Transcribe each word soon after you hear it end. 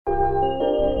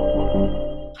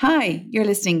Hi, you're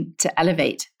listening to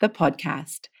Elevate, the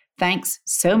podcast. Thanks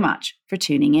so much for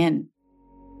tuning in.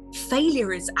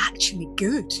 Failure is actually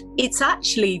good. It's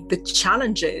actually the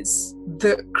challenges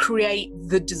that create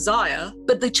the desire,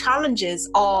 but the challenges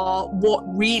are what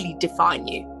really define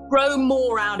you. Grow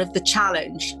more out of the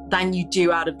challenge than you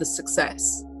do out of the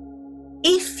success.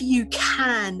 If you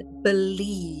can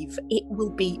believe it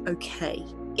will be okay,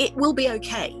 it will be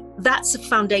okay. That's a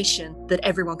foundation that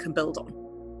everyone can build on.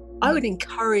 I would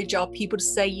encourage our people to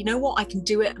say, you know what, I can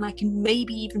do it and I can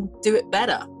maybe even do it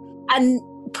better. And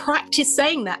practice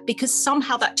saying that, because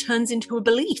somehow that turns into a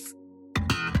belief.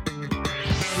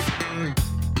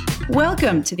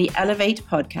 Welcome to the Elevate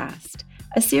podcast,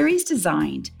 a series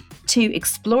designed to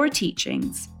explore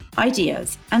teachings,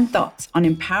 ideas, and thoughts on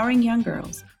empowering young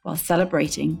girls while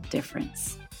celebrating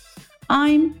difference.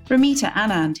 I'm Ramita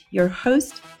Anand, your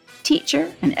host,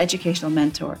 teacher, and educational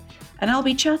mentor, and I'll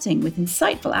be chatting with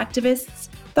insightful activists,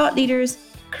 thought leaders,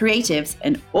 creatives,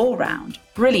 and all-round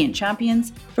brilliant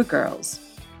champions for girls.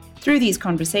 Through these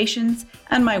conversations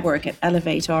and my work at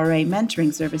Elevate RA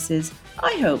Mentoring Services,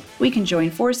 I hope we can join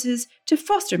forces to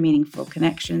foster meaningful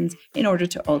connections in order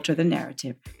to alter the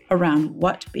narrative around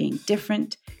what being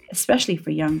different, especially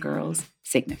for young girls,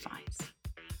 signifies.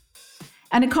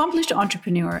 An accomplished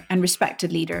entrepreneur and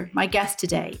respected leader, my guest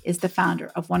today is the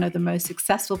founder of one of the most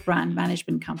successful brand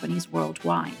management companies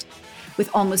worldwide.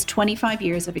 With almost 25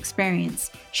 years of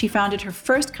experience, she founded her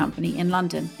first company in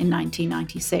London in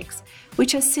 1996,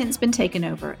 which has since been taken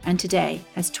over and today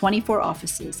has 24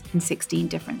 offices in 16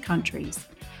 different countries,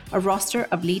 a roster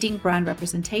of leading brand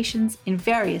representations in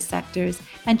various sectors,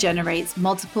 and generates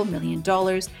multiple $1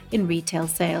 million in retail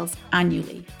sales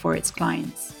annually for its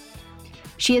clients.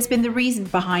 She has been the reason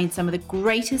behind some of the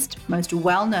greatest, most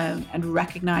well-known and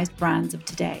recognized brands of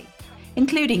today,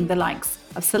 including the likes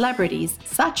of celebrities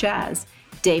such as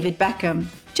David Beckham,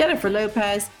 Jennifer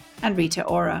Lopez, and Rita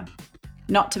Ora,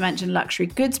 not to mention luxury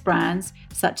goods brands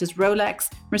such as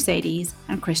Rolex, Mercedes,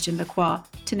 and Christian Lacroix,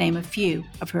 to name a few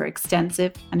of her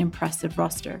extensive and impressive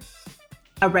roster.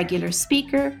 A regular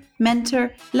speaker,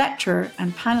 mentor, lecturer,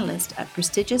 and panelist at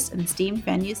prestigious and esteemed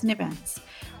venues and events,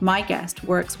 my guest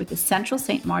works with the Central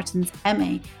St. Martin's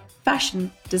MA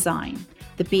Fashion Design,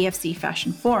 the BFC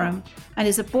Fashion Forum, and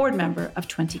is a board member of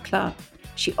 20 Club.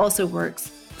 She also works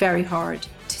very hard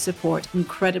to support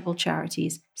incredible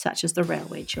charities such as the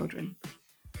Railway Children.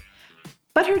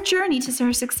 But her journey to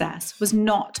her success was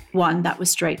not one that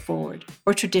was straightforward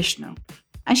or traditional,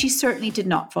 and she certainly did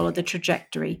not follow the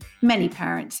trajectory many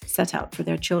parents set out for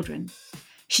their children.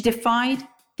 She defied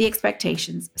the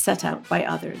expectations set out by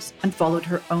others and followed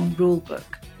her own rule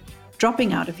book,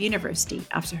 dropping out of university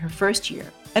after her first year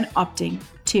and opting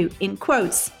to, in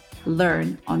quotes,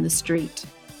 learn on the street.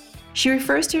 She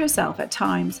refers to herself at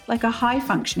times like a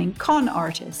high-functioning con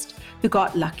artist who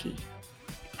got lucky.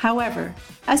 However,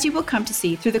 as you will come to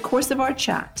see through the course of our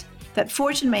chat, that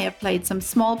fortune may have played some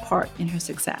small part in her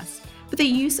success, but the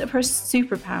use of her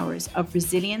superpowers of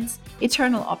resilience,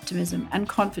 eternal optimism, and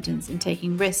confidence in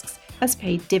taking risks has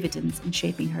paid dividends in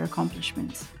shaping her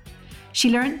accomplishments. She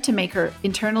learned to make her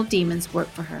internal demons work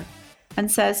for her, and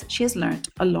says she has learned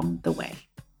along the way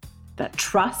that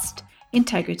trust,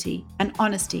 integrity, and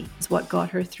honesty is what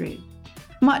got her through,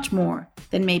 much more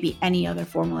than maybe any other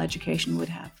formal education would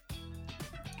have.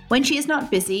 When she is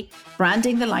not busy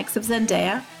branding the likes of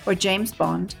Zendaya or James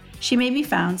Bond, she may be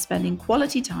found spending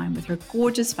quality time with her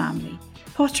gorgeous family,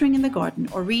 pottering in the garden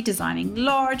or redesigning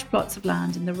large plots of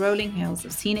land in the rolling hills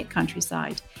of scenic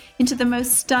countryside into the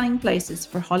most stunning places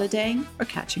for holidaying or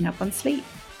catching up on sleep.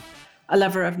 A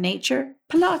lover of nature,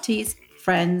 Pilates,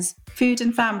 friends, food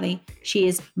and family, she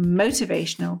is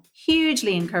motivational,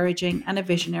 hugely encouraging, and a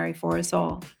visionary for us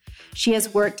all. She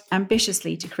has worked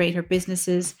ambitiously to create her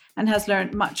businesses and has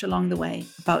learned much along the way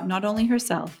about not only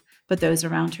herself, but those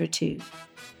around her too.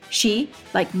 She,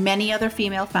 like many other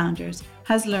female founders,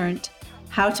 has learned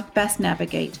how to best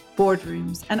navigate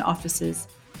boardrooms and offices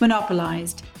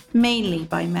monopolized mainly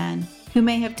by men who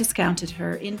may have discounted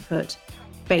her input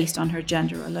based on her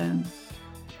gender alone.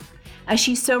 As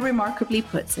she so remarkably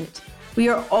puts it, we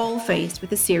are all faced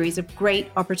with a series of great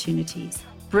opportunities,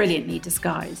 brilliantly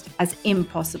disguised as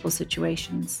impossible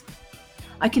situations.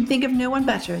 I can think of no one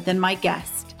better than my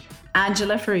guest,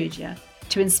 Angela Farrugia,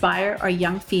 to inspire our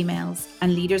young females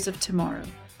and leaders of tomorrow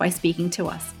by speaking to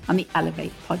us on the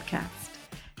Elevate podcast.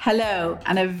 Hello,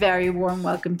 and a very warm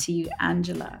welcome to you,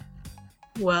 Angela.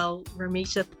 Well,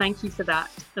 Ramita, thank you for that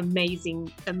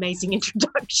amazing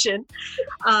introduction.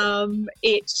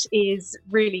 It is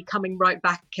really coming right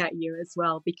back at you as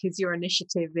well, because your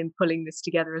initiative in pulling this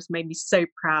together has made me so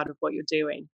proud of what you're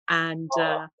doing. And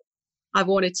I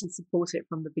wanted to support it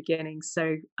from the beginning.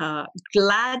 So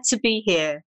glad to be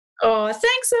here. Oh,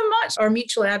 thanks so much. Our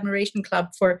Mutual Admiration Club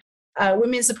for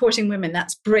women supporting women.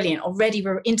 That's brilliant. Already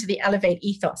we're into the Elevate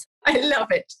ethos. I love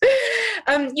it.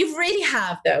 You really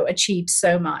have, though, achieved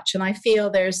so much. And I feel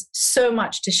there's so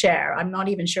much to share. I'm not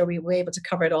even sure we were able to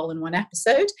cover it all in one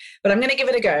episode, but I'm going to give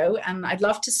it a go. And I'd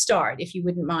love to start, if you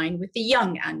wouldn't mind, with the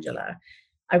young Angela.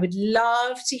 I would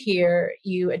love to hear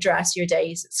you address your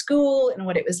days at school and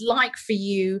what it was like for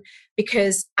you,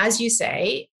 because as you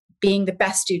say, being the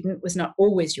best student was not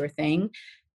always your thing.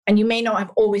 And you may not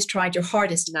have always tried your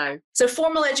hardest. No. So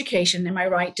formal education, am I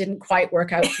right, didn't quite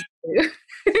work out for you.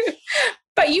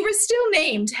 But you were still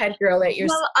named head girl at your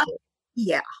school.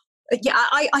 Yeah.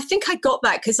 I think I got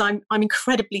that because I'm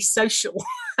incredibly social,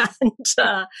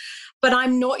 but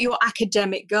I'm not your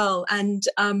academic girl. And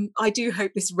I do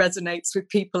hope this resonates with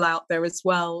people out there as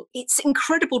well. It's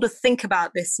incredible to think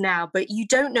about this now, but you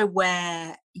don't know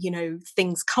where,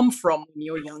 things come from when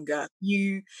you're younger.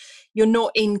 You're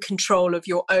not in control of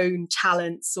your own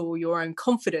talents or your own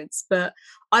confidence, but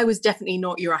I was definitely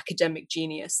not your academic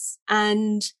genius.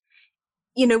 And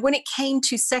when it came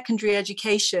to secondary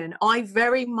education, I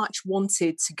very much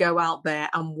wanted to go out there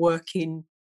and work in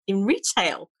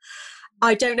retail.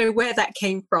 I don't know where that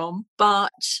came from,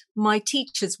 but my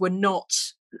teachers were not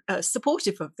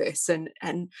supportive of this.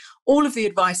 And all of the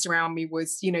advice around me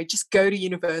was, just go to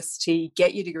university,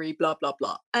 get your degree, blah, blah,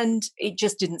 blah. And it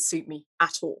just didn't suit me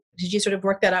at all. Did you sort of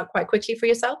work that out quite quickly for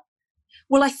yourself?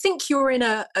 Well, I think you're in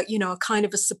a kind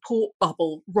of a support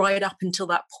bubble right up until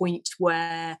that point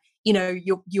where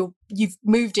you've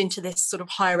moved into this sort of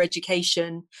higher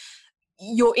education.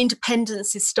 Your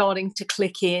independence is starting to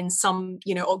click in. Some,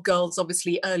 girls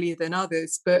obviously earlier than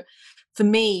others. But for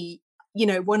me,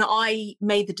 when I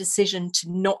made the decision to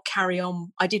not carry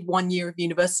on, I did 1 year of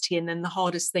university. And then the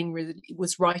hardest thing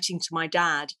was writing to my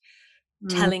dad,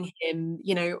 telling him,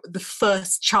 the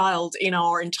first child in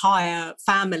our entire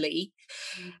family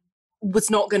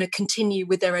was not going to continue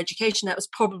with their education. That was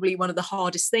probably one of the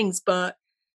hardest things. But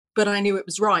I knew it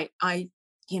was right. I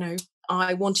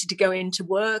wanted to go into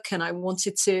work and I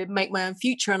wanted to make my own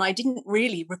future. And I didn't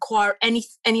really require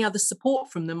any other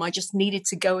support from them. I just needed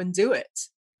to go and do it.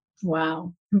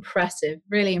 Wow. Impressive.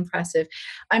 Really impressive.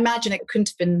 I imagine it couldn't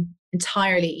have been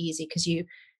entirely easy because you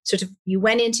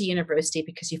went into university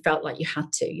because you felt like you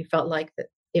had to. You felt like that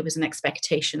it was an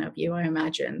expectation of you, I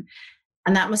imagine.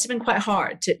 And that must have been quite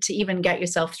hard to even get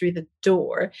yourself through the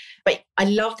door. But I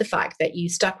love the fact that you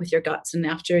stuck with your guts. And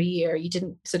after a year, you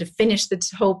didn't sort of finish the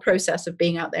whole process of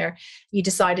being out there. You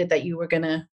decided that you were going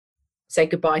to say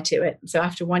goodbye to it. So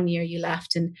after 1 year, you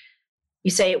left. And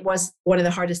you say it was one of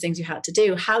the hardest things you had to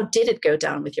do. How did it go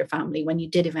down with your family when you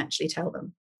did eventually tell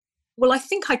them? Well, I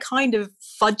think I kind of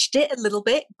fudged it a little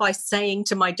bit by saying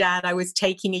to my dad I was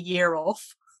taking a year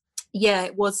off. Yeah,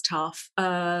 it was tough.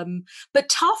 But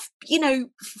tough,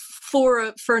 for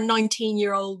a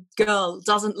 19-year-old girl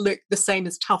doesn't look the same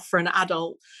as tough for an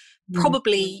adult.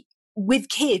 Probably with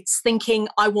kids thinking,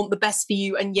 I want the best for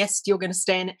you. And yes, you're going to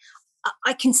stay in it.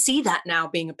 I can see that now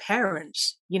being a parent,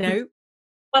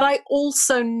 But I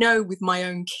also know with my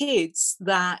own kids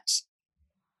that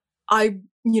I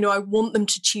want them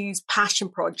to choose passion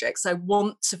projects. I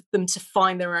want them to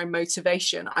find their own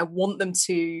motivation. I want them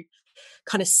to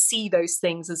kind of see those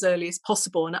things as early as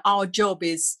possible. And our job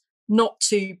is not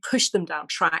to push them down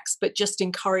tracks, but just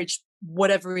encourage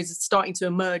whatever is starting to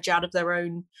emerge out of their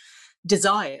own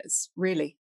desires,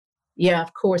 really. Yeah,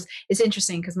 of course. It's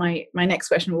interesting because my next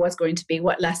question was going to be,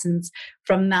 what lessons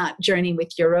from that journey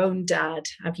with your own dad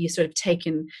have you sort of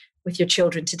taken with your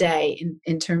children today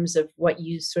in terms of what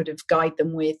you sort of guide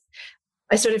them with?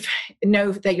 I sort of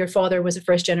know that your father was a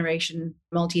first generation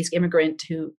Maltese immigrant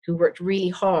who worked really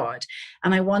hard.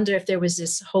 And I wonder if there was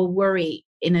this whole worry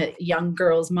in a young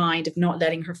girl's mind of not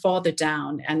letting her father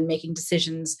down and making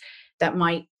decisions that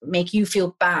might make you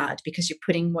feel bad because you're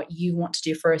putting what you want to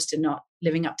do first and not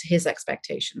living up to his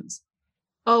expectations.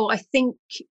 Oh, I think,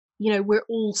 we're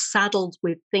all saddled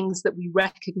with things that we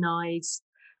recognize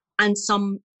and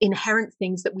some inherent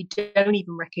things that we don't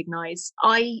even recognize.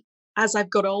 As I've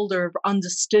got older, I've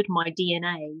understood my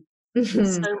DNA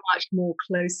so much more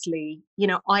closely.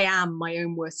 I am my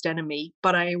own worst enemy,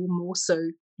 but I am also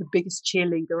the biggest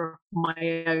cheerleader of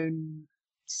my own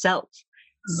self.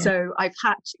 Yeah. So I've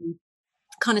had to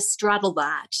kind of straddle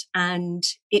that. And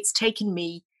it's taken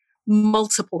me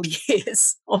multiple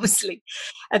years, obviously,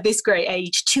 at this great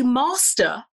age, to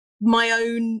master my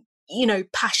own,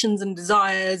 passions and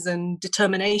desires and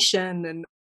determination. And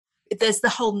there's the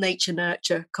whole nature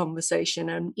nurture conversation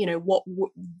and, what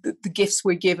the gifts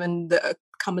we're given that are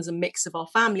come as a mix of our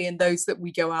family and those that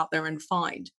we go out there and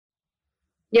find.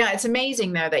 Yeah, it's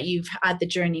amazing though that you've had the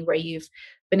journey where you've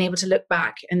been able to look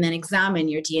back and then examine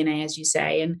your DNA, as you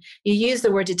say. And you use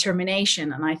the word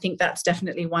determination. And I think that's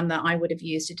definitely one that I would have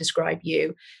used to describe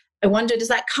you. I wonder, does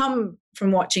that come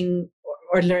from watching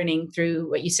or learning through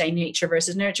what you say, nature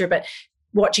versus nurture, but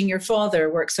watching your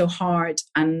father work so hard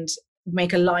and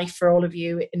make a life for all of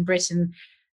you in Britain?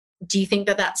 Do you think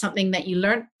that that's something that you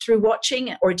learned through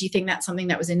watching, or do you think that's something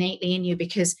that was innately in you?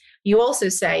 Because you also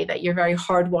say that you're very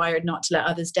hardwired not to let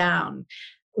others down.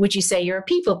 Would you say you're a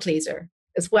people pleaser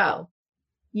as well?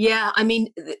 Yeah, I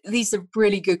mean, these are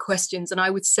really good questions. And I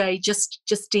would say just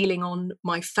dealing on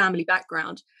my family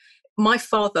background, my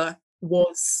father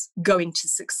was going to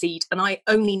succeed. And I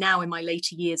only now in my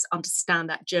later years understand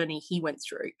that journey he went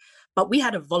through. But we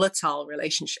had a volatile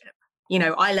relationship. You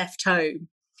know, I left home.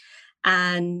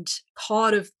 And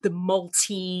part of the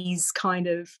Maltese kind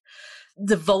of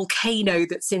the volcano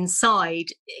that's inside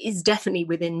is definitely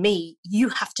within me. You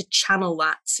have to channel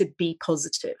that to be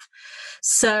positive.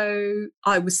 So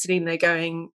I was sitting there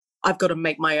going, I've got to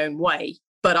make my own way.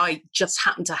 But I just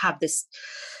happened to have this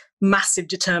massive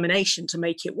determination to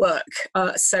make it work.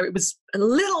 So it was a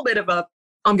little bit of a,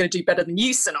 I'm going to do better than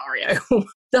you scenario.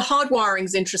 The hardwiring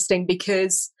is interesting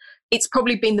because it's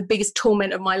probably been the biggest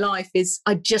torment of my life is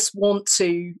I just want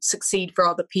to succeed for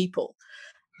other people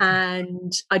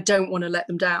and I don't want to let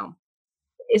them down.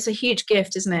 It's a huge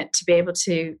gift, isn't it, to be able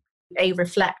to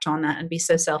reflect on that and be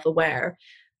so self-aware.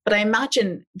 But I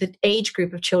imagine the age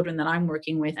group of children that I'm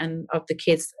working with and of the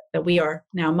kids that we are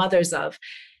now mothers of,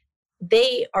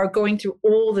 they are going through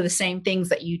all of the same things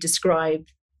that you describe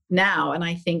now. And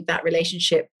I think that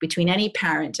relationship between any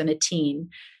parent and a teen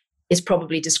is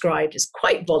probably described as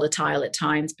quite volatile at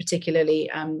times, particularly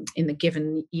in the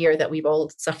given year that we've all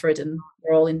suffered and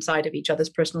we're all inside of each other's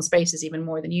personal spaces even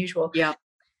more than usual. Yeah.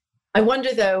 I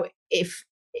wonder though, if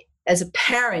as a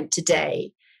parent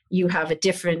today, you have a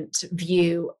different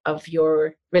view of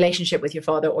your relationship with your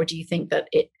father, or do you think that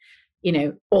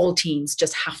all teens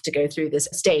just have to go through this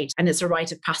stage and it's a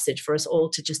rite of passage for us all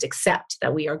to just accept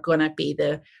that we are going to be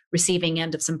the receiving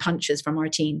end of some punches from our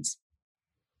teens?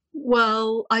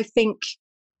 Well, I think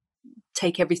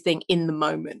take everything in the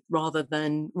moment rather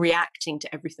than reacting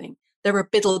to everything. There are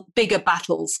bigger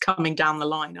battles coming down the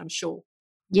line, I'm sure.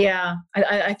 Yeah,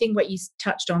 I think what you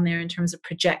touched on there in terms of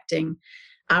projecting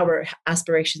our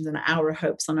aspirations and our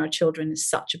hopes on our children is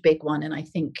such a big one. And I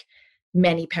think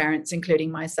many parents,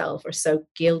 including myself, are so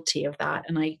guilty of that.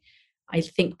 And I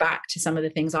think back to some of the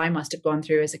things I must have gone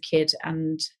through as a kid,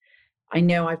 and I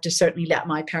know I've just certainly let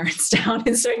my parents down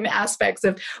in certain aspects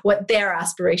of what their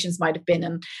aspirations might have been.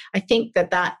 And I think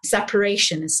that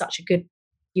separation is such a good,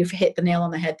 you've hit the nail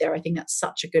on the head there. I think that's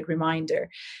such a good reminder.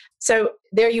 So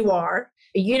there you are,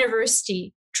 a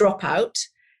university dropout,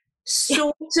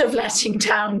 sort of letting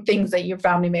down things that your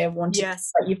family may have wanted.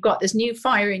 Yes. But you've got this new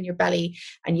fire in your belly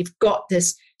and you've got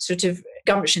this sort of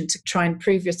gumption to try and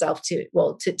prove yourself to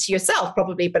yourself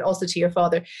probably, but also to your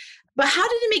father. But how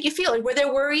did it make you feel? Were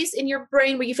there worries in your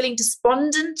brain? Were you feeling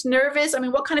despondent, nervous? I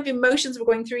mean, what kind of emotions were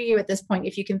going through you at this point,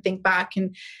 if you can think back?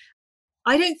 And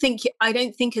I don't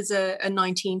think as a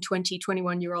 19, 20,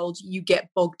 21-year-old, you get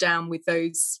bogged down with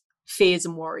those fears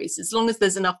and worries, as long as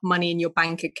there's enough money in your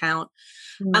bank account.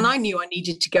 And I knew I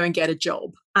needed to go and get a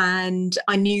job. And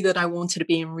I knew that I wanted to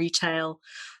be in retail.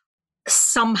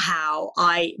 Somehow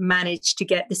I managed to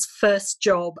get this first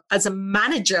job as a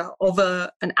manager of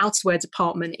an outerwear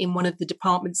department in one of the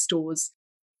department stores.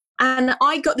 And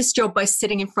I got this job by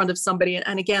sitting in front of somebody.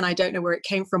 And again, I don't know where it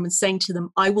came from, and saying to them,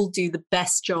 I will do the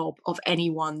best job of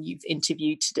anyone you've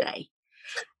interviewed today.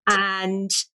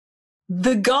 And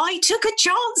the guy took a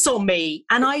chance on me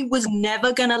and I was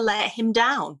never going to let him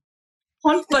down.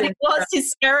 But it was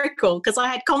hysterical because I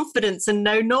had confidence and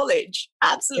no knowledge,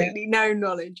 absolutely no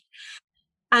knowledge.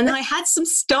 And I had some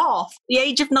staff at the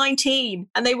age of 19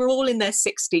 and they were all in their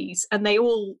 60s and they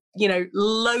all,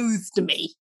 loathed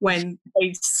me when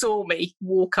they saw me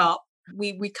walk up.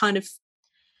 We kind of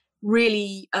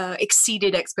really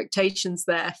exceeded expectations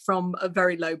there from a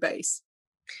very low base.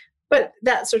 But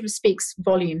that sort of speaks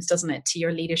volumes, doesn't it, to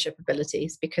your leadership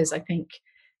abilities? Because I think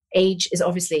age is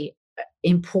obviously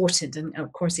important. And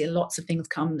of course, lots of things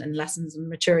come and lessons and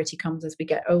maturity comes as we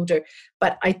get older.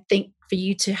 But I think for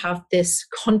you to have this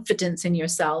confidence in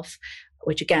yourself,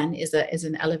 which again is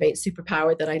an Elevate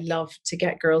superpower that I love to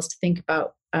get girls to think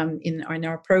about in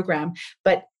our program.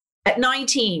 But at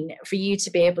 19, for you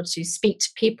to be able to speak to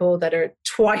people that are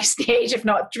twice the age, if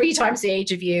not 3 times the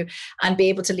age of you, and be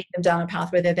able to lead them down a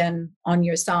path where they're then on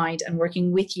your side and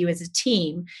working with you as a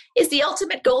team is the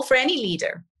ultimate goal for any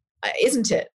leader,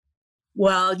 isn't it?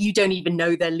 Well, you don't even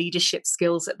know their leadership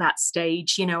skills at that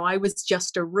stage. I was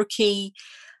just a rookie,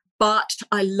 but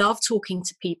I love talking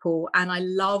to people and I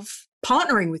love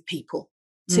partnering with people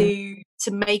to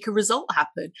make a result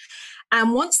happen.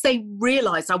 And once they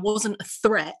realized I wasn't a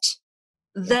threat,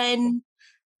 then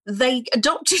they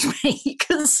adopted me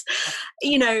because,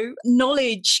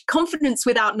 confidence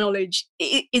without knowledge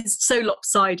is so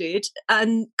lopsided,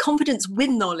 and confidence with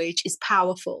knowledge is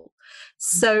powerful.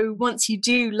 So once you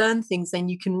do learn things, then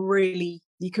you can really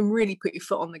put your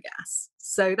foot on the gas.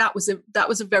 So that was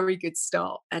a very good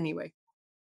start anyway.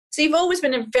 So you've always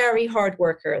been a very hard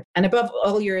worker, and above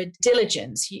all your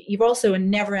diligence, you've also a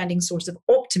never-ending source of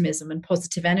optimism and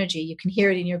positive energy. You can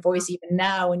hear it in your voice even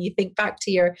now. When you think back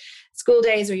to your school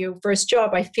days or your first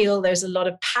job, I feel there's a lot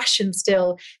of passion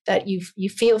still that you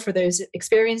feel for those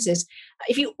experiences.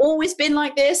 Have you always been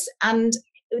like this? And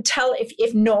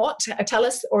if not, tell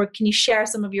us, or can you share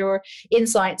some of your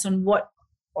insights on what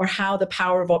or how the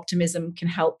power of optimism can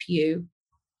help you?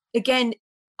 Again,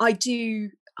 I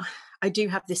do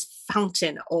have this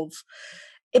fountain of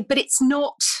it, but it's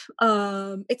not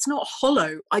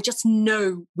hollow. I just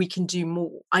know we can do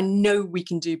more. I know we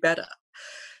can do better.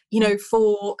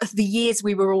 For the years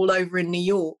we were all over in New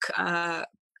York,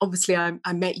 obviously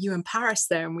I met you in Paris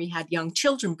there, and we had young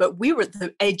children, but we were at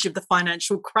the edge of the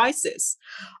financial crisis.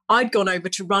 I'd gone over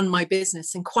to run my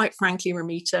business, and quite frankly,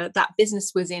 Ramita, that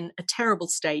business was in a terrible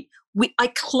state. I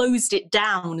closed it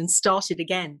down and started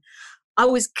again. I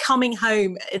was coming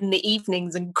home in the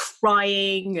evenings and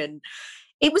crying, and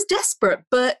it was desperate,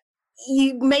 but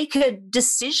you make a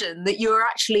decision that you're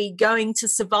actually going to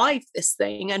survive this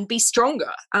thing and be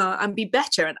stronger and be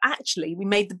better. And actually, we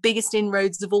made the biggest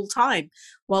inroads of all time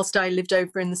whilst I lived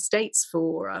over in the States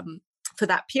for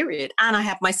that period. And I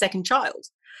had my second child.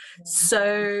 Yeah.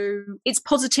 So it's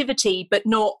positivity, but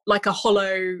not like a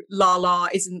hollow la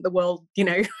isn't the world,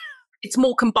 It's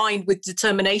more combined with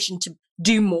determination to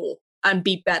do more and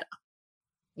be better.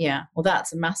 Yeah, well,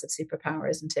 that's a massive superpower,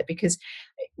 isn't it? Because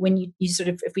when you sort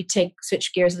of, if we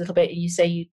switch gears a little bit, you say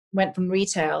you went from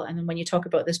retail, and then when you talk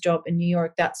about this job in New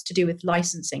York, that's to do with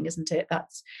licensing, isn't it?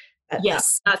 That's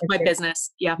my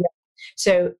business. Yeah.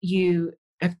 So you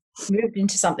have moved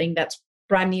into something that's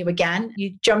brand new again.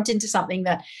 You jumped into something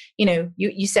that,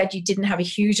 you said you didn't have a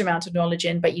huge amount of knowledge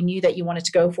in, but you knew that you wanted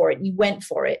to go for it and you went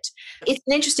for it. It's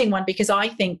an interesting one because I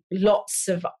think lots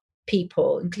of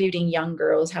people, including young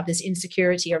girls, have this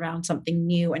insecurity around something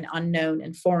new and unknown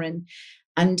and foreign.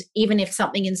 And even if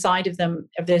something inside of them,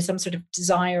 if there's some sort of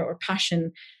desire or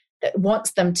passion that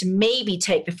wants them to maybe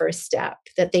take the first step,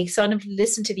 that they sort of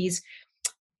listen to these,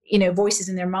 voices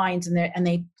in their minds, and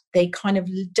they kind of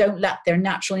don't let their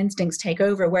natural instincts take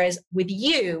over. Whereas with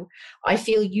you, I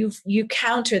feel you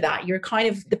counter that. You're kind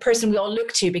of the person we all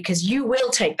look to, because you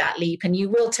will take that leap and you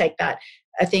will take that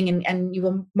thing and you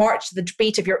will march to the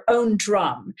beat of your own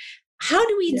drum. How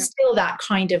do we instill that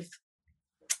kind of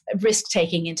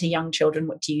risk-taking into young children?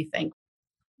 What do you think?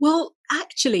 Well,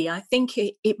 actually, I think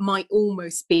it might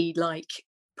almost be like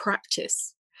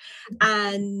practice,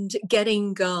 and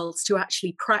getting girls to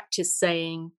actually practice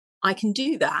saying, I can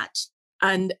do that.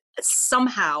 And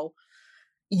somehow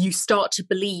you start to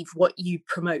believe what you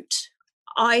promote.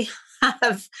 I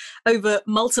have, over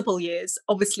multiple years,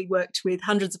 obviously worked with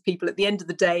hundreds of people. At the end of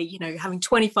the day, having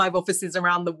 25 offices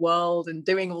around the world and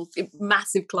doing all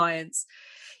massive clients.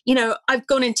 I've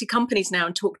gone into companies now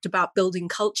and talked about building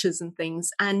cultures and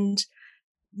things. And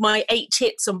my 8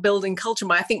 tips on building culture,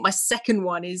 I think my second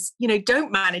one is,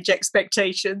 don't manage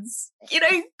expectations,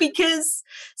 because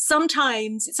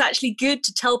sometimes it's actually good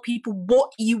to tell people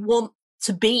what you want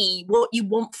to be, what you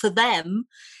want for them,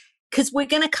 because we're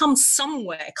going to come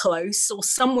somewhere close or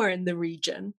somewhere in the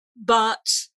region. But,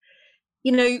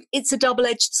 it's a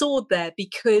double-edged sword there,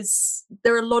 because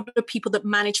there are a lot of people that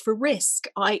manage for risk.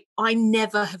 I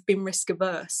never have been risk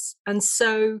averse. And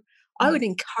so I would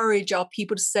encourage our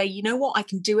people to say, you know what, I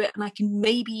can do it, and I can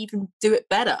maybe even do it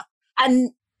better.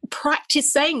 And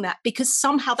practice saying that, because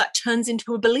somehow that turns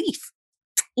into a belief.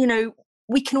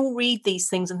 We can all read these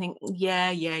things and think,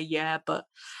 yeah, but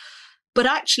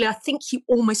actually I think you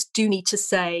almost do need to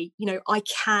say, I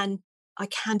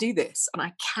can do this, and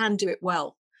I can do it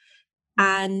well,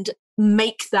 and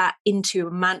make that into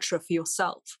a mantra for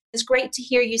yourself. It's great to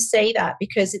hear you say that,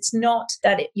 because it's not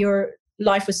that your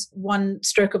life was one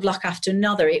stroke of luck after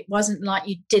another. It wasn't like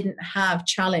you didn't have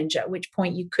challenge, at which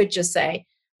point you could just say,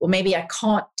 well, maybe I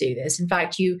can't do this. In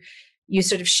fact, you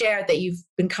sort of shared that you've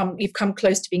come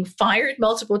close to being fired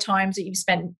multiple times, that you've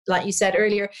spent, like you said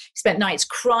earlier, spent nights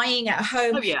crying at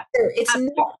home. Oh, yeah. So it's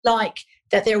not like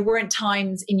that there weren't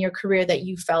times in your career that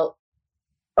you felt,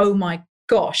 oh my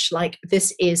gosh, like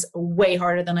this is way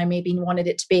harder than I maybe wanted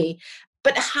it to be.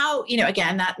 But how,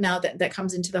 again, that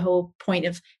comes into the whole point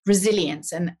of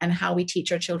resilience and how we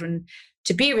teach our children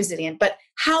to be resilient. But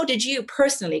how did you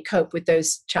personally cope with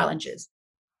those challenges?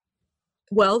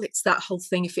 Well, it's that whole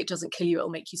thing, if it doesn't kill you, it'll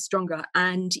make you stronger.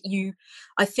 And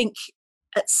I think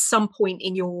at some point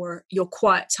in your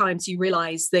quiet times, you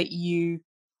realize that you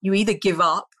either give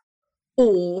up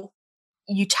or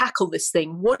you tackle this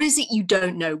thing. What is it you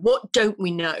don't know? What don't we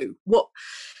know? What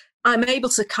I'm able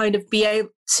to kind of be able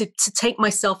to take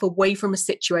myself away from a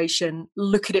situation,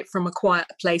 look at it from a quiet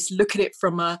place, look at it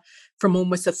from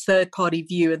almost a third party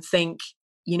view and think,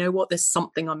 you know what, there's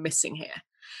something I'm missing here.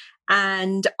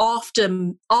 And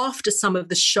after some of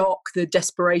the shock, the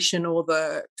desperation or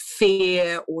the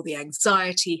fear or the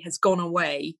anxiety has gone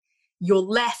away, you're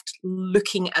left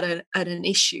looking at an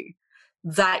issue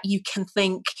that you can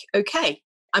think, okay,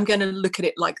 I'm going to look at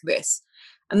it like this.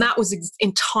 And that was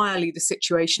entirely the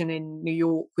situation in New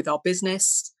York with our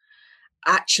business.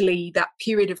 Actually, that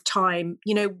period of time,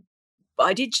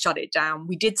 I did shut it down.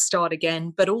 We did start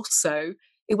again, but also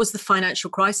it was the financial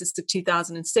crisis of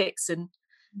 2006. And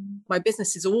my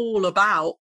business is all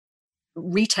about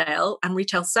retail and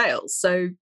retail sales. So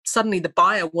suddenly the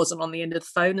buyer wasn't on the end of the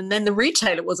phone, and then the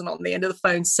retailer wasn't on the end of the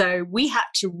phone. So we had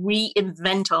to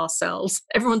reinvent ourselves.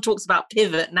 Everyone talks about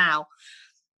pivot now.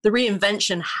 The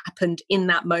reinvention happened in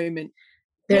that moment.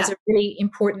 There's a really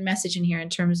important message in here in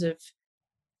terms of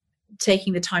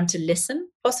taking the time to listen,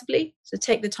 possibly. So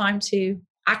take the time to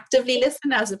actively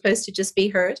listen as opposed to just be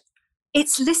heard.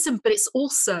 It's listen, but it's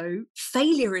also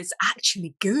failure is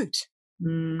actually good.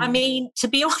 I mean, to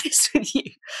be honest with you,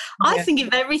 I think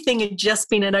if everything had just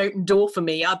been an open door for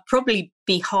me, I'd probably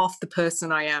be half the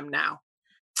person I am now.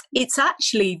 It's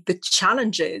actually the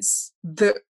challenges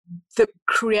that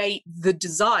create the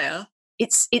desire.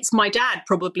 It's my dad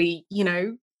probably,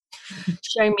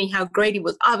 showing me how great he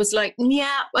was. I was like,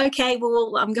 yeah, okay,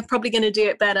 well, I'm probably going to do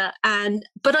it better.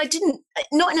 But I didn't,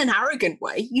 not in an arrogant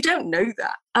way. You don't know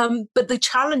that. But the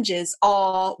challenges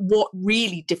are what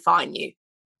really define you.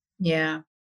 Yeah.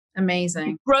 Amazing.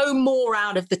 You grow more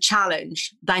out of the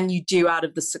challenge than you do out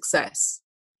of the success.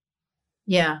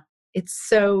 Yeah. It's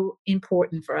so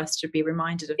important for us to be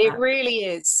reminded of that. It really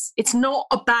is. It's not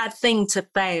a bad thing to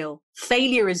fail.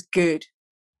 Failure is good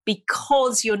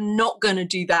because you're not going to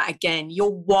do that again.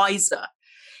 You're wiser.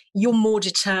 You're more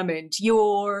determined.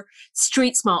 You're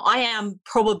street smart. I am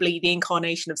probably the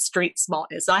incarnation of street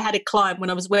smartness. I had a client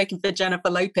when I was working for Jennifer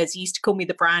Lopez. He used to call me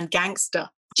the brand gangster.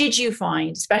 Did you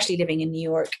find, especially living in New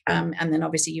York, and then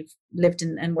obviously you've lived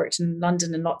and worked in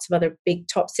London and lots of other big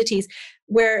top cities,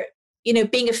 where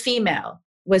being a female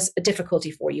was a difficulty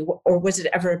for you, or was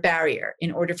it ever a barrier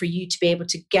in order for you to be able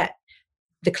to get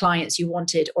the clients you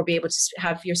wanted or be able to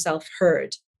have yourself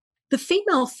heard? The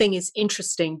female thing is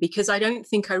interesting because I don't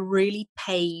think I really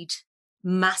paid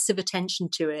massive attention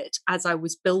to it as I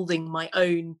was building my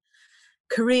own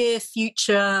career,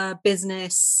 future,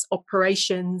 business,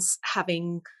 operations,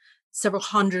 having several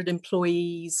hundred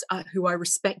employees who I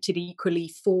respected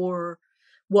equally for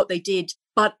what they did.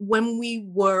 But when we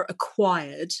were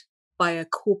acquired by a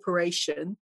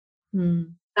corporation,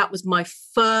 that was my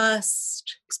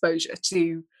first exposure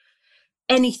to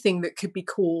anything that could be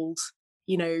called,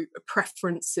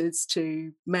 preferences,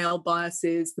 to male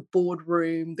biases, the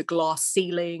boardroom, the glass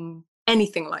ceiling,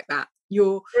 anything like that.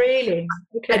 Really?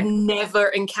 Okay. I'd never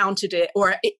encountered it,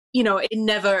 or it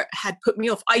never had put me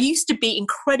off. I used to be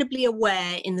incredibly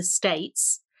aware in the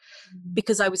States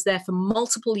because I was there for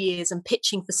multiple years and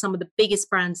pitching for some of the biggest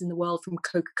brands in the world, from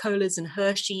Coca-Cola's and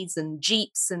Hershey's and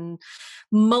Jeeps and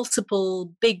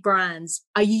multiple big brands.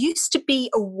 I used to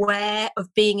be aware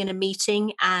of being in a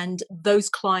meeting and those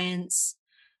clients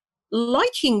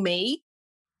liking me.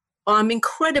 I'm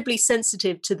incredibly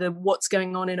sensitive to what's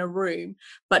going on in a room,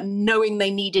 but knowing they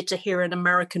needed to hear an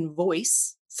American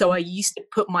voice. So I used to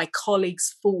put my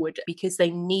colleagues forward because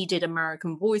they needed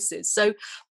American voices. So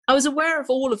I was aware of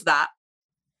all of that.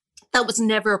 That was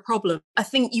never a problem. I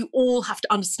think you all have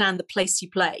to understand the place you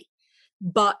play,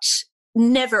 but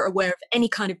never aware of any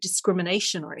kind of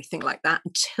discrimination or anything like that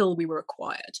until we were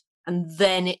acquired. And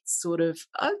then it's sort of,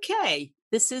 okay,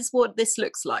 this is what this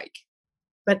looks like.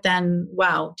 But then,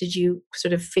 wow, did you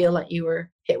sort of feel like you were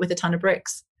hit with a ton of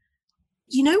bricks?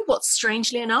 You know what?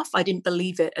 Strangely enough, I didn't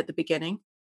believe it at the beginning.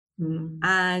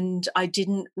 And I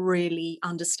didn't really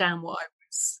understand what I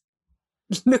was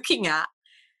looking at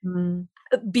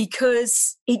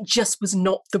because it just was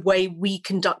not the way we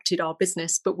conducted our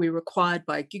business. But we were acquired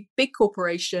by a big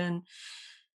corporation.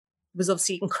 It was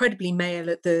obviously incredibly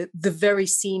male at the very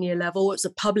senior level. It was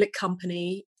a public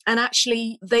company. And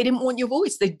actually, they didn't want your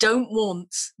voice. They don't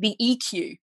want the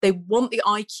EQ. They want the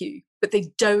IQ, but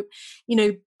they don't,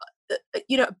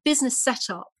 a business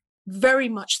setup very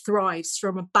much thrives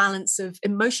from a balance of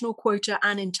emotional quota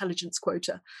and intelligence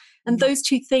quota. And those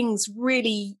two things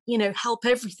really, help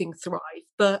everything thrive.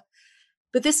 But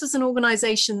this was an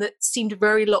organization that seemed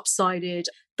very lopsided,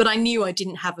 but I knew I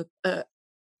didn't have a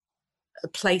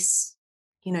place,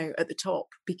 at the top,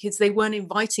 because they weren't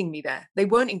inviting me there. They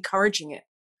weren't encouraging it.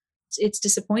 It's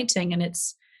disappointing,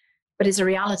 but it's a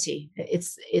reality.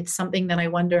 It's something that I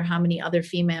wonder how many other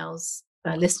females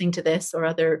listening to this, or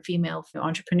other female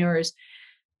entrepreneurs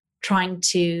trying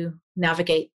to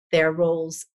navigate their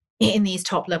roles in these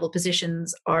top level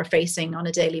positions are facing on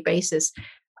a daily basis.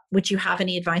 Would you have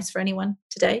any advice for anyone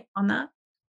today on that?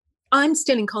 I'm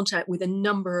still in contact with a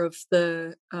number of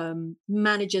the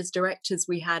managers, directors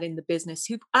we had in the business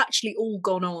who've actually all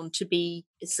gone on to be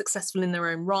successful in their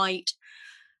own right.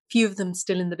 Few of them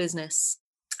still in the business,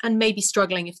 and maybe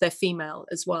struggling if they're female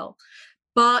as well.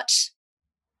 But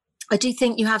I do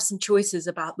think you have some choices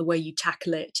about the way you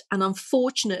tackle it. And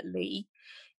unfortunately,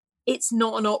 it's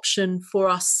not an option for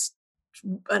us,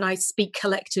 and I speak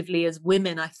collectively as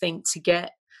women, I think, to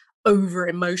get over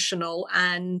emotional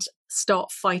and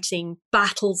start fighting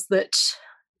battles that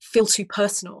feel too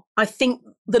personal. I think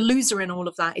the loser in all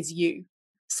of that is you.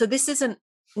 So this isn't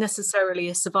necessarily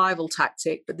a survival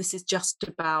tactic, but this is just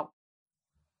about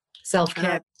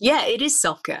self-care. Yeah, it is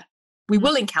self-care. We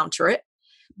will encounter it,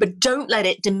 but don't let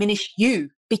it diminish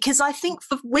you, because I think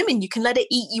for women, you can let it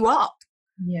eat you up.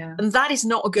 Yeah. And that is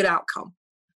not a good outcome.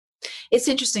 It's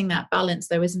interesting, that balance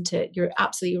though, isn't it? You're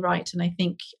absolutely right. And I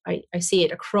think I see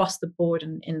it across the board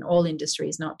in all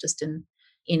industries, not just in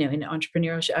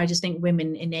entrepreneurship. I just think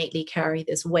women innately carry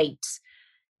this weight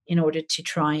in order to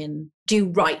try and do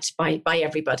right by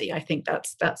everybody. I think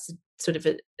that's sort of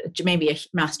maybe a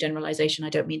mass generalization. I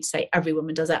don't mean to say every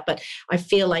woman does that, but I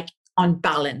feel like on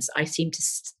balance, I seem to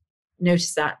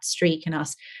notice that streak in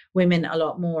us women a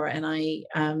lot more. And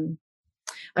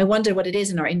I wonder what it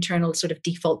is in our internal sort of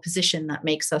default position that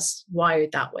makes us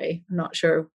wired that way. I'm not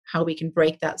sure how we can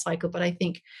break that cycle, but I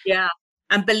think... Yeah.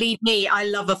 And believe me, I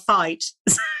love a fight.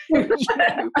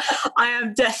 I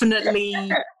am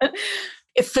definitely...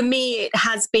 For me, it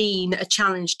has been a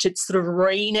challenge to sort of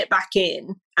rein it back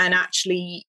in and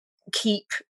actually keep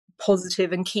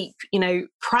positive and keep,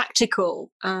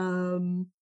 practical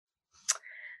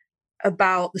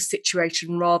about the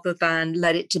situation, rather than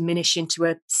let it diminish into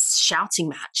a shouting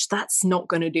match. That's not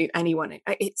going to do anyone.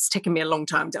 It's taken me a long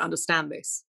time to understand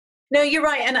this. No, you're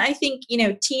right. And I think,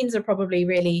 teens are probably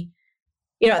really,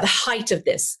 at the height of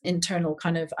this internal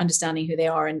kind of understanding who they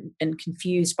are, and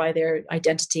confused by their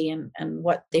identity and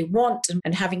what they want,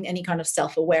 and having any kind of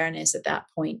self-awareness at that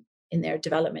point in their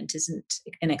development isn't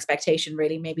an expectation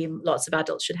really. Maybe lots of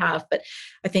adults should have. But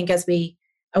I think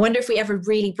I wonder if we ever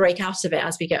really break out of it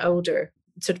as we get older.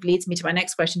 It sort of leads me to my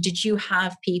next question. Did you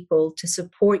have people to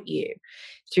support you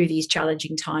through these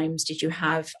challenging times? Did you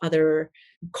have other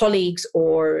colleagues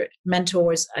or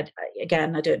mentors?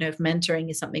 Again, I don't know if mentoring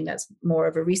is something that's more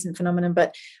of a recent phenomenon,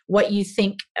 but what you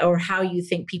think, or how you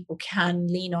think people can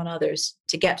lean on others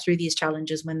to get through these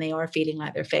challenges when they are feeling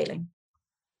like they're failing?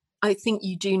 I think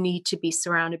you do need to be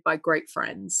surrounded by great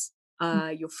friends.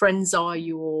 Your friends are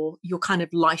your kind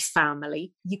of life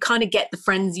family. You kind of get the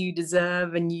friends you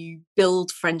deserve, and you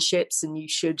build friendships, and you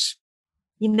should,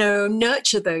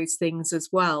 nurture those things as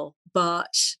well.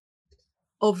 But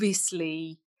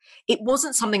obviously, it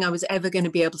wasn't something I was ever going to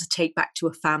be able to take back to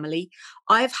a family.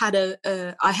 I had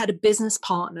a business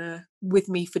partner with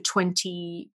me for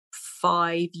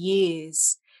 25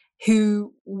 years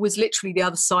who was literally the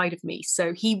other side of me.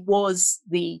 So he was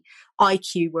the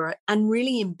IQ and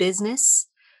really in business,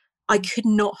 I could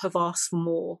not have asked for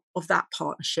more of that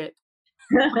partnership.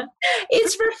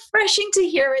 It's refreshing to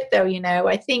hear it though.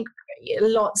 I think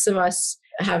lots of us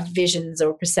have visions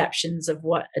or perceptions of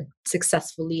what a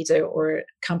successful leader or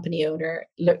company owner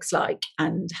looks like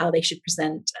and how they should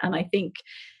present. And I think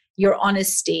your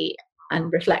honesty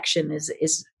and reflection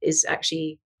is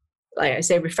actually, like I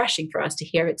say, refreshing for us to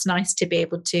hear. It's nice to be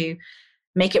able to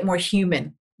make it more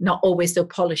human, not always so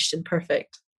polished and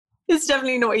perfect. It's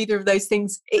definitely not either of those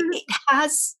things. It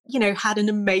has, had an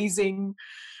amazing...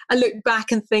 I look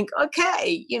back and think,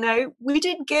 okay, we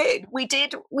did good. We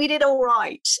did all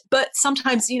right. But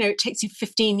sometimes, it takes you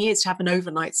 15 years to have an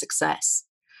overnight success.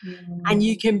 And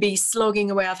you can be slogging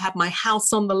away. I've had my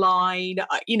house on the line,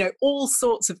 all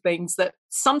sorts of things that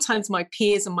sometimes my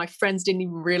peers and my friends didn't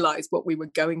even realize what we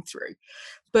were going through.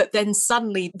 But then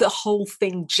suddenly the whole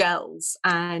thing gels.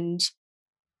 And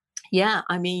yeah,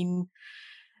 I mean,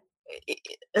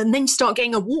 and then you start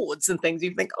getting awards and things.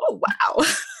 You think, oh, wow,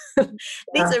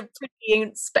 these are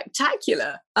pretty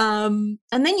spectacular. And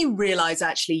then you realize,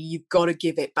 actually, you've got to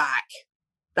give it back.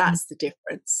 That's the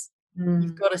difference.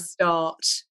 You've got to start,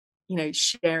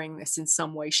 sharing this in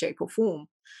some way, shape or form.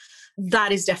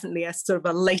 That is definitely a sort of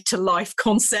a later life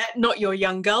concept, not your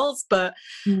young girls, but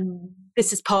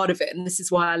this is part of it. And this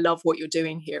is why I love what you're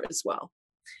doing here as well.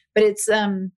 But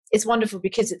it's wonderful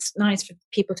because it's nice for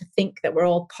people to think that we're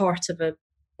all part of a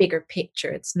bigger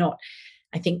picture. It's not,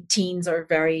 I think teens are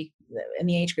very, in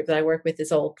the age group that I work with,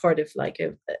 is all part of like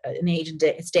an age and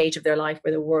stage of their life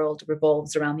where the world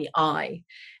revolves around the I,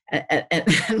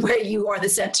 and where you are the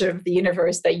center of the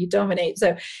universe, that you dominate.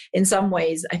 So in some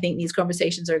ways, I think these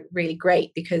conversations are really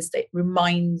great because it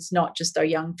reminds not just our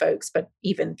young folks, but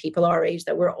even people our age,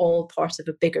 that we're all part of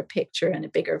a bigger picture and a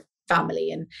bigger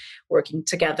family, and working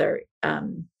together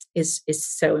is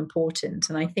so important.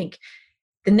 And I think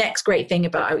the next great thing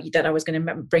about that I was going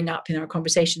to bring up in our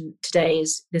conversation today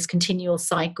is this continual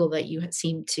cycle that you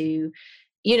seem to,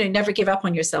 never give up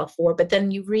on yourself for, but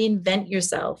then you reinvent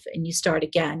yourself and you start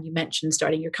again. You mentioned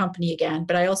starting your company again,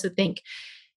 but I also think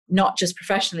not just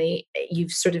professionally,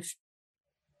 you've sort of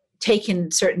taken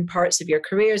certain parts of your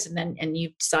careers and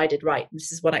you've decided, right,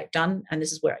 this is what I've done, and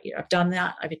this is where I've done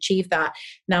that, I've achieved that,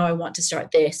 now I want to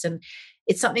start this. And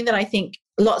it's something that I think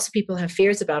lots of people have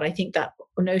fears about. I think that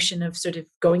notion of sort of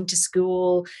going to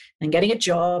school and getting a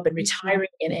job and retiring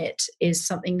in it is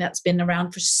something that's been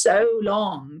around for so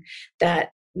long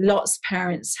that lots of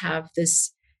parents have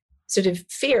this sort of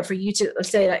fear for you to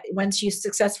say that once you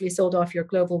successfully sold off your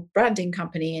global branding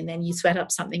company and then you set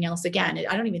up something else again.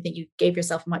 I don't even think you gave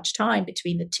yourself much time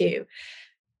between the two.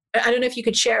 I don't know if you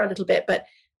could share a little bit, but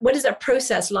what is that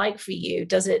process like for you?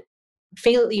 Does it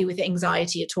fill you with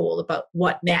anxiety at all about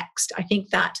what next? I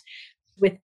think that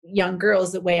with young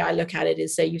girls, the way I look at it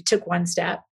is, say you took one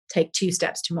step, take 2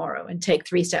 steps tomorrow and take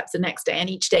 3 steps the next day, and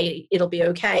each day it'll be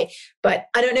okay. But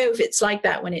I don't know if it's like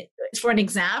that when it's for an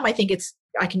exam. I think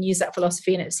I can use that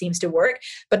philosophy and it seems to work.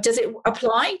 But does it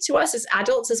apply to us as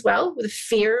adults as well, with a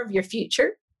fear of your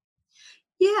future?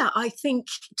 Yeah, I think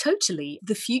totally.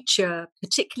 The future,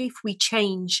 particularly if we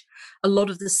change a lot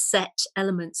of the set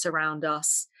elements around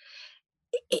us,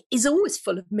 it is always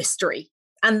full of mystery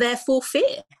and therefore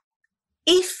fear.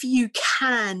 If you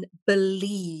can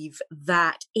believe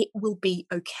that it will be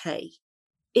okay,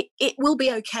 it will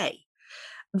be okay,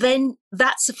 then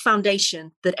that's a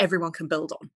foundation that everyone can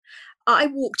build on. I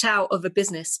walked out of a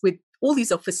business with all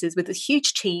these offices, with the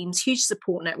huge teams, huge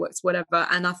support networks, whatever.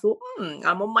 And I thought,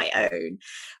 I'm on my own.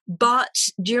 But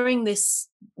during this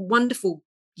wonderful,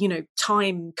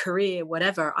 time, career,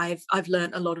 whatever, I've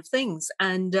learned a lot of things.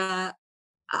 And I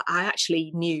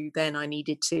actually knew then I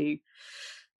needed to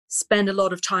spend a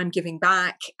lot of time giving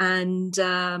back. And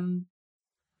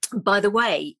by the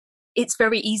way, it's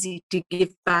very easy to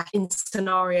give back in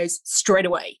scenarios straight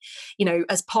away.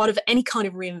 As part of any kind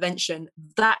of reinvention,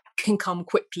 that can come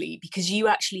quickly because you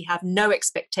actually have no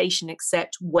expectation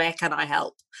except where can I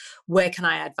help? Where can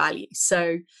I add value?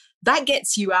 So that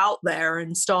gets you out there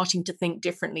and starting to think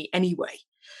differently anyway.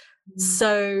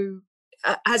 So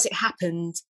as it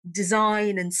happened,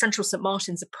 Design and Central St.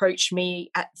 Martin's approached me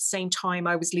at the same time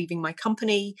I was leaving my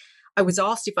company. I was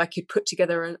asked if I could put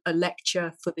together a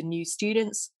lecture for the new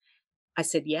students. I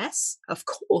said, yes, of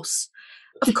course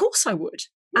I would.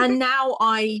 And now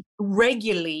I've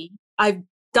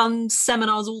done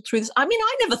seminars all through this. I mean,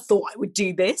 I never thought I would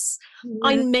do this.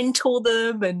 I mentor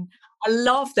them and I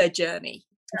love their journey.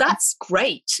 That's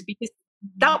great because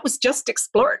that was just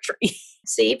exploratory.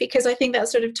 See, because I think that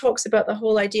sort of talks about the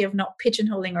whole idea of not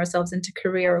pigeonholing ourselves into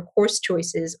career or course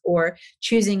choices, or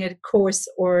choosing a course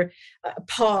or a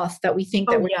path that we think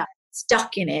that we're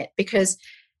stuck in it. Because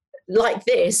like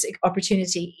this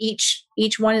opportunity,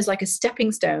 each one is like a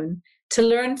stepping stone to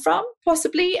learn from,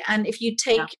 possibly. And if you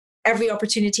take every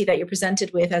opportunity that you're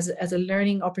presented with as a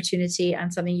learning opportunity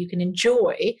and something you can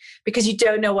enjoy, because you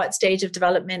don't know what stage of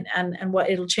development and what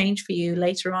it'll change for you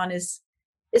later on,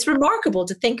 it's remarkable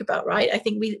to think about, right? I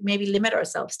think we maybe limit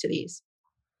ourselves to these.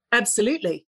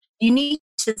 Absolutely. You need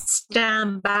to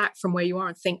stand back from where you are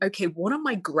and think, okay, what am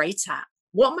I great at?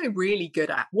 What am I really good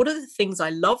at? What are the things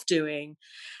I love doing?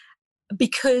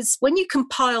 Because when you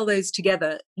compile those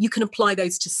together, you can apply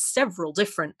those to several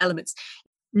different elements.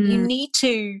 You need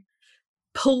to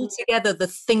pull together the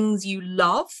things you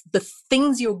love, the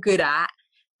things you're good at,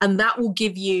 and that will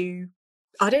give you,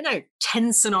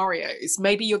 10 scenarios.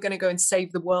 Maybe you're going to go and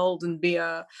save the world and be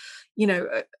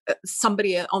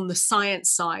somebody on the science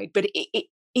side, but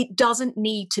it doesn't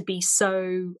need to be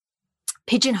so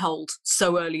pigeonholed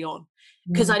so early on.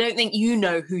 because I don't think you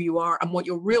know who you are and what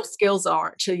your real skills are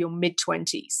until your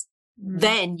mid-20s.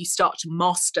 Then you start to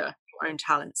master your own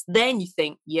talents. Then you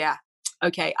think, yeah,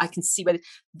 okay, I can see whether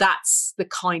that's the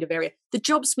kind of area. The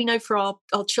jobs we know for our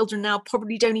children now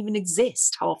probably don't even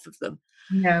exist, half of them.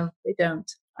 No, they don't.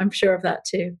 I'm sure of that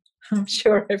too. I'm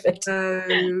sure of it. So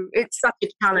it's such a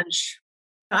challenge.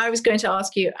 I was going to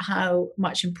ask you how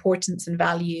much importance and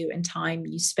value and time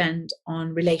you spend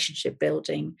on relationship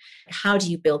building. How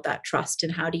do you build that trust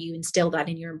and how do you instill that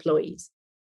in your employees?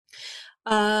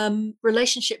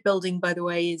 Relationship building, by the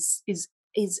way, is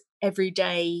every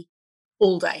day,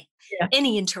 all day. Yeah.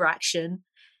 Any interaction,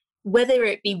 whether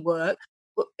it be work,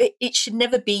 it should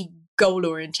never be goal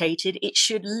orientated. It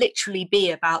should literally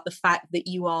be about the fact that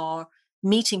you are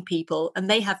meeting people and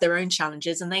they have their own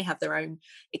challenges and they have their own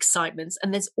excitements,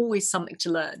 and there's always something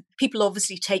to learn. People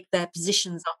obviously take their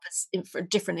positions up as for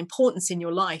different importance in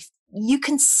your life. You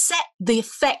can set the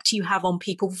effect you have on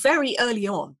people very early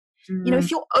on. You know,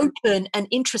 if you're open and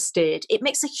interested, it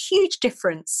makes a huge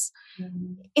difference.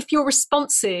 If you're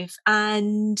responsive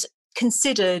and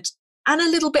considered and a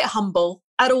little bit humble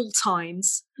at all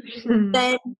times,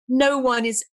 then no one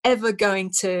is ever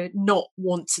going to not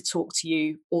want to talk to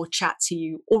you or chat to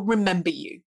you or remember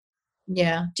you.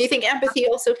 Yeah. Do you think empathy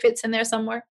also fits in there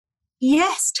somewhere?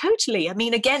 Yes, totally. I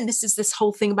mean, again, this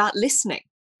whole thing about listening.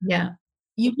 Yeah.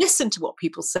 You listen to what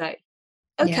people say.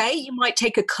 Okay, you might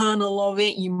take a kernel of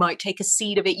it, you might take a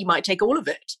seed of it, you might take all of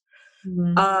it.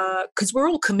 Because we're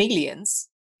all chameleons.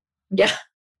 Yeah.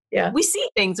 Yeah. We see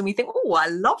things and we think, oh, I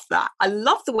love that. I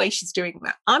love the way she's doing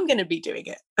that. I'm going to be doing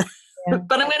it. Yeah.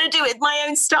 But I'm going to do it my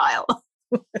own style.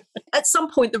 At some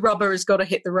point, the rubber has got to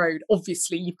hit the road.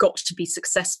 Obviously, you've got to be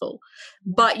successful.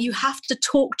 But you have to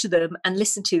talk to them and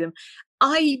listen to them.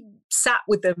 I sat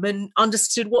with them and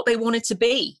understood what they wanted to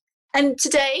be. And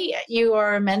today you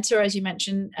are a mentor, as you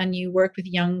mentioned, and you work with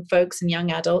young folks and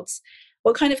young adults.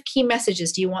 What kind of key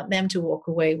messages do you want them to walk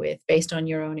away with based on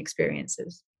your own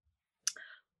experiences?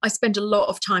 I spend a lot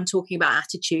of time talking about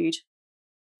attitude.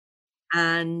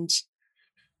 And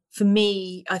for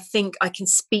me, I think I can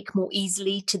speak more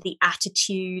easily to the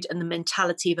attitude and the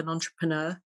mentality of an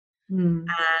entrepreneur.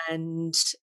 And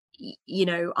you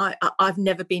know, I've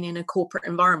never been in a corporate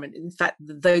environment. In fact,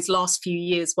 those last few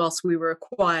years whilst we were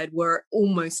acquired were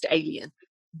almost alien.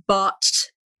 But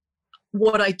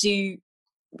what I do,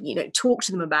 you know, talk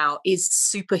to them about is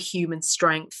superhuman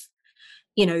strength,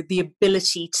 you know, the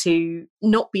ability to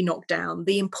not be knocked down,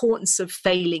 the importance of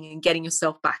failing and getting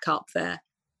yourself back up there.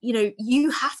 You know,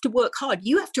 you have to work hard.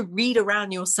 You have to read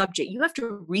around your subject. You have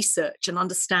to research and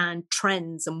understand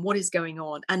trends and what is going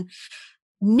on and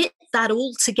knit that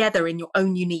all together in your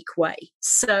own unique way.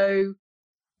 So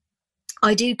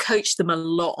I do coach them a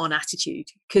lot on attitude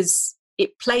because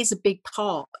it plays a big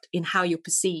part in how you're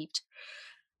perceived.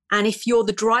 And if you're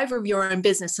the driver of your own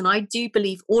business, and I do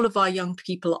believe all of our young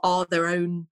people are their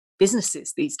own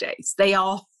businesses these days, they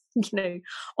are, you know,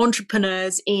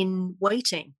 entrepreneurs in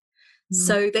waiting.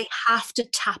 So they have to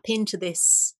tap into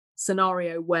this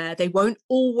scenario where they won't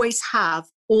always have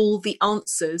all the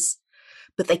answers,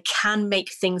 but they can make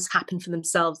things happen for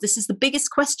themselves. This is the biggest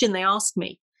question they ask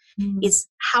me is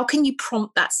how can you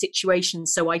prompt that situation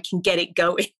so I can get it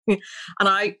going? And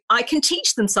I can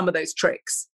teach them some of those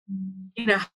tricks, you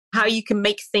know, how you can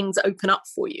make things open up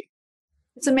for you.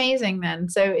 It's amazing then.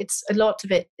 So it's a lot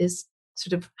of it is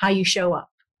sort of how you show up,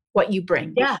 what you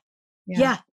bring.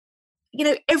 Yeah. You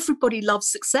know, everybody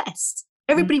loves success.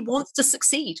 Everybody wants to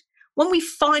succeed. When we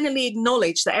finally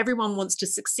acknowledge that everyone wants to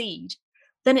succeed,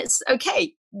 then it's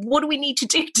okay. What do we need to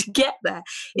do to get there?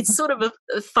 It's sort of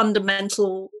a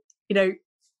fundamental, you know,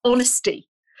 honesty.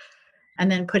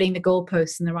 And then putting the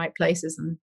goalposts in the right places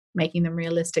and making them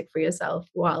realistic for yourself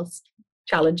whilst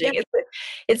challenging. Yep.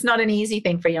 It's not an easy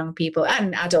thing for young people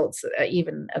and adults,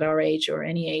 even at our age or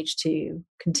any age, to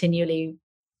continually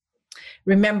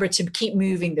remember to keep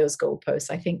moving those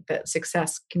goalposts. I think that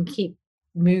success can keep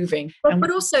moving. But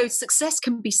also success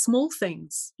can be small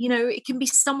things. You know, it can be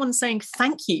someone saying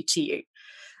thank you to you.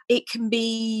 It can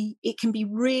be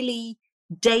really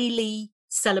daily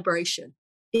celebration.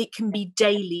 It can be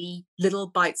daily little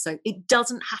bites. So it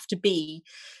doesn't have to be,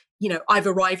 you know, I've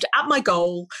arrived at my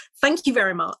goal. Thank you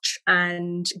very much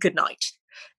and good night.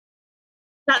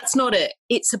 That's not it.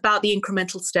 It's about the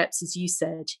incremental steps, as you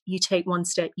said. You take one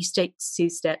step, you take 2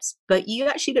 steps, but you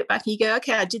actually look back and you go,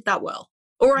 okay, I did that well.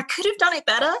 Or I could have done it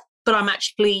better, but I'm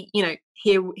actually, you know,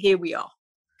 here we are.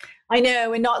 I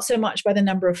know, and not so much by the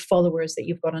number of followers that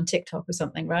you've got on TikTok or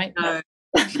something, right? No.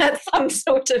 That's some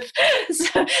sort of,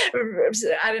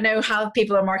 I don't know how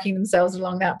people are marking themselves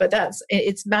along that, but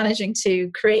it's managing to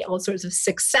create all sorts of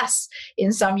success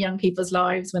in some young people's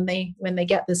lives when they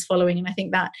get this following. And I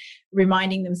think that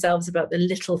reminding themselves about the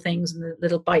little things and the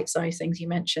little bite-sized things you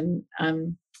mentioned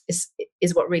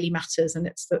is what really matters, and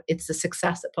it's the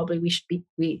success that probably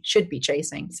we should be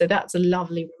chasing. So that's a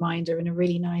lovely reminder and a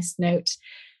really nice note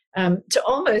to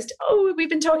almost, we've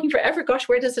been talking forever. Gosh,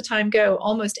 where does the time go?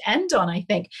 Almost end on, I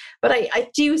think. But I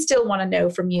do still want to know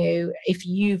from you if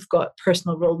you've got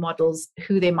personal role models,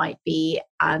 who they might be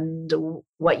and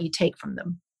what you take from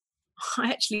them.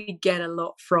 I actually get a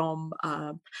lot from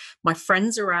my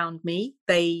friends around me.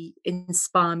 They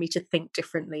inspire me to think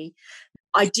differently.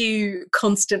 I do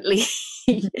constantly.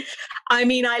 I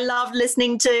mean, I love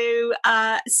listening to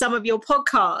some of your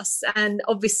podcasts, and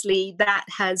obviously that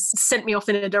has sent me off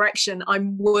in a direction.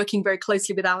 I'm working very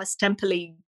closely with Alice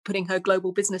Temperley, putting her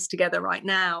global business together right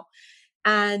now.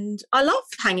 And I love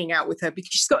hanging out with her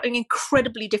because she's got an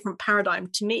incredibly different paradigm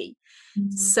to me.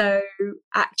 Mm-hmm. So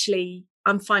actually,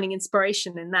 I'm finding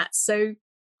inspiration in that. So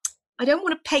I don't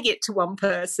want to peg it to one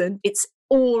person. It's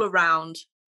all around.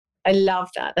 I love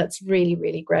that. That's really,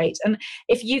 really great. And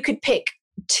if you could pick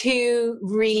two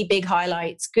really big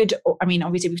highlights,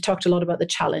 obviously we've talked a lot about the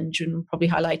challenge and probably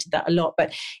highlighted that a lot,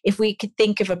 but if we could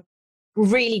think of a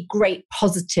really great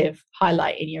positive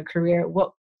highlight in your career,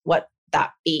 what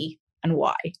that be and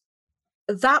why?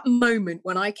 That moment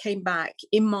when I came back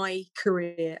in my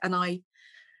career and I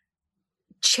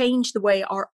changed the way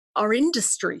our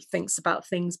industry thinks about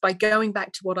things by going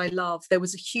back to what I love. There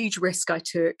was a huge risk I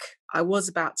took. I was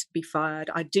about to be fired.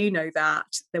 I do know that.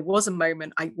 There was a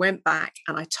moment I went back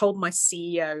and I told my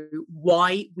CEO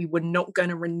why we were not going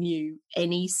to renew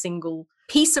any single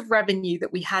piece of revenue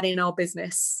that we had in our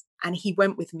business. And he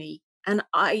went with me. And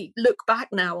I look back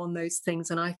now on those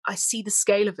things and I see the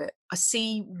scale of it. I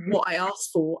see what I asked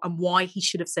for and why he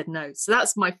should have said no. So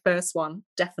that's my first one,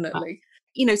 definitely.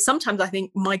 Sometimes I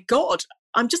think, my God,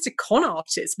 I'm just a con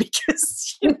artist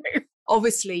because,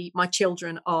 obviously my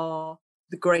children are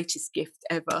the greatest gift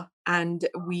ever. And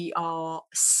we are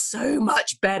so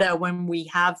much better when we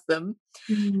have them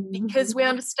because we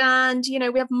understand,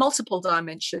 we have multiple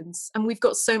dimensions and we've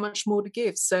got so much more to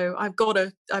give. So I've got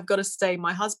to say,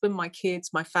 my husband, my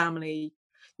kids, my family,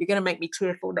 you're going to make me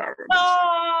tearful now.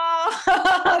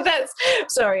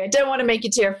 Sorry, I don't want to make you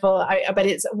tearful, but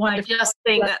it's wonderful. I just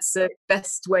think that's the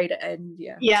best way to end.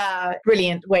 Yeah,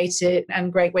 brilliant way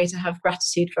and great way to have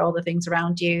gratitude for all the things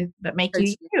around you that make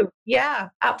you you. Yeah,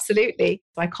 absolutely.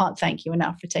 I can't thank you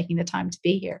enough for taking the time to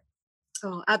be here.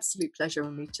 Oh, absolute pleasure,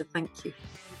 Amita. Thank you.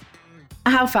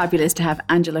 How fabulous to have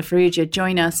Angela Farrugia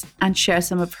join us and share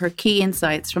some of her key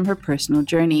insights from her personal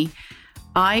journey.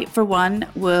 I, for one,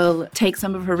 will take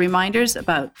some of her reminders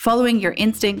about following your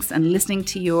instincts and listening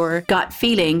to your gut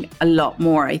feeling a lot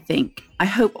more, I think. I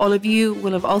hope all of you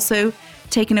will have also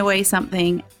taken away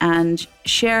something and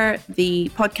share the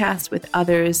podcast with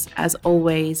others. As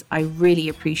always, I really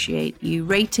appreciate you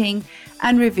rating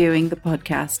and reviewing the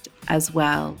podcast as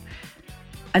well.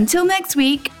 Until next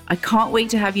week, I can't wait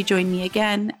to have you join me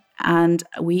again, and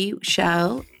we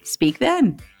shall speak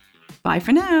then. Bye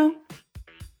for now.